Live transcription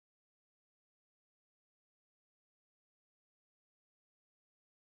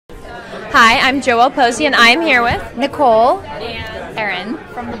Hi, I'm Joelle Posey, and I am here with Nicole and Erin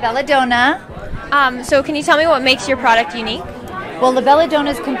from the Donnna. So can you tell me what makes your product unique? Well, the Donnna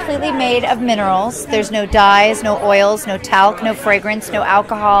is completely made of minerals. There's no dyes, no oils, no talc, no fragrance, no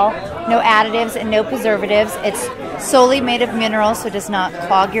alcohol, no additives, and no preservatives. It's solely made of minerals, so it does not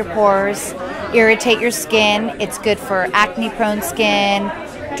clog your pores, irritate your skin. It's good for acne-prone skin,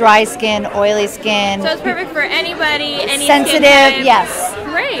 dry skin, oily skin. So it's perfect for anybody, any sensitive, skin type. yes.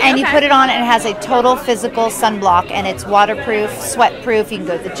 Great. And okay. you put it on, and it has a total physical sunblock, and it's waterproof, sweat-proof. You can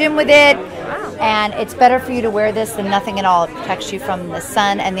go to the gym with it. Wow. And it's better for you to wear this than nothing at all. It protects you from the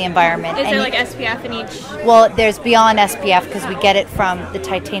sun and the environment. Is and there like SPF in each? Well, there's beyond SPF because we get it from the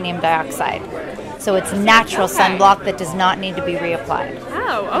titanium dioxide. So it's natural sunblock that does not need to be reapplied.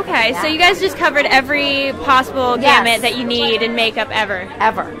 Oh, okay. So you guys just covered every possible gamut that you need in makeup ever.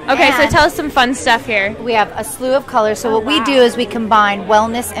 Okay, And so tell us some fun stuff here. we have a slew of colors. So what we do is we combine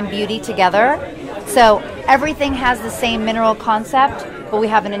wellness and beauty together. So everything has the same mineral concept, but we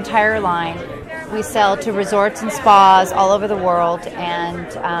have an entire line. We sell to resorts and spas all over the world, and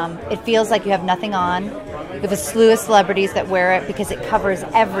it feels like you have nothing on. We have a slew of celebrities that wear it because it covers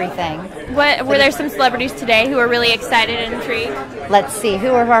everything. Were there some celebrities today who are really excited and intrigued? Let's see,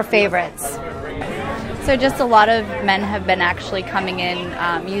 who are our favorites? So just a lot of men have been actually coming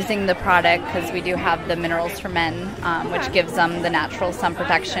in using the product because we do have the minerals for men, which gives them the natural sun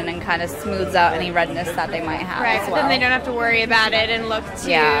protection and kind of smooths out any redness that they might have. Right, as but well. then they don't have to worry about it and look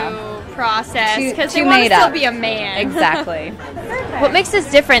too processed because they too want to made still up. be a man. Exactly. What makes this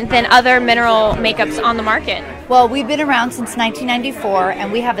different than other mineral makeups on the market? Well, we've been around since 1994,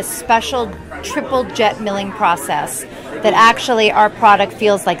 and we have a special triple jet milling process that actually our product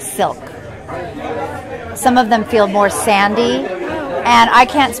feels like silk. Some of them feel more sandy, and I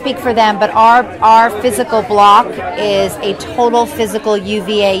can't speak for them, but our physical block is a total physical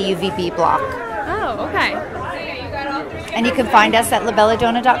UVA, UVB block. Oh, okay. And you can find us at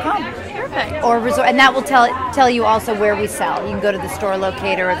labelladonna.com. Perfect. Or resort, and that will tell you also where we sell. You can go to the store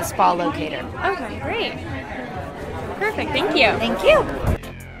locator or the spa locator. Okay, great. Perfect, thank you. Thank you.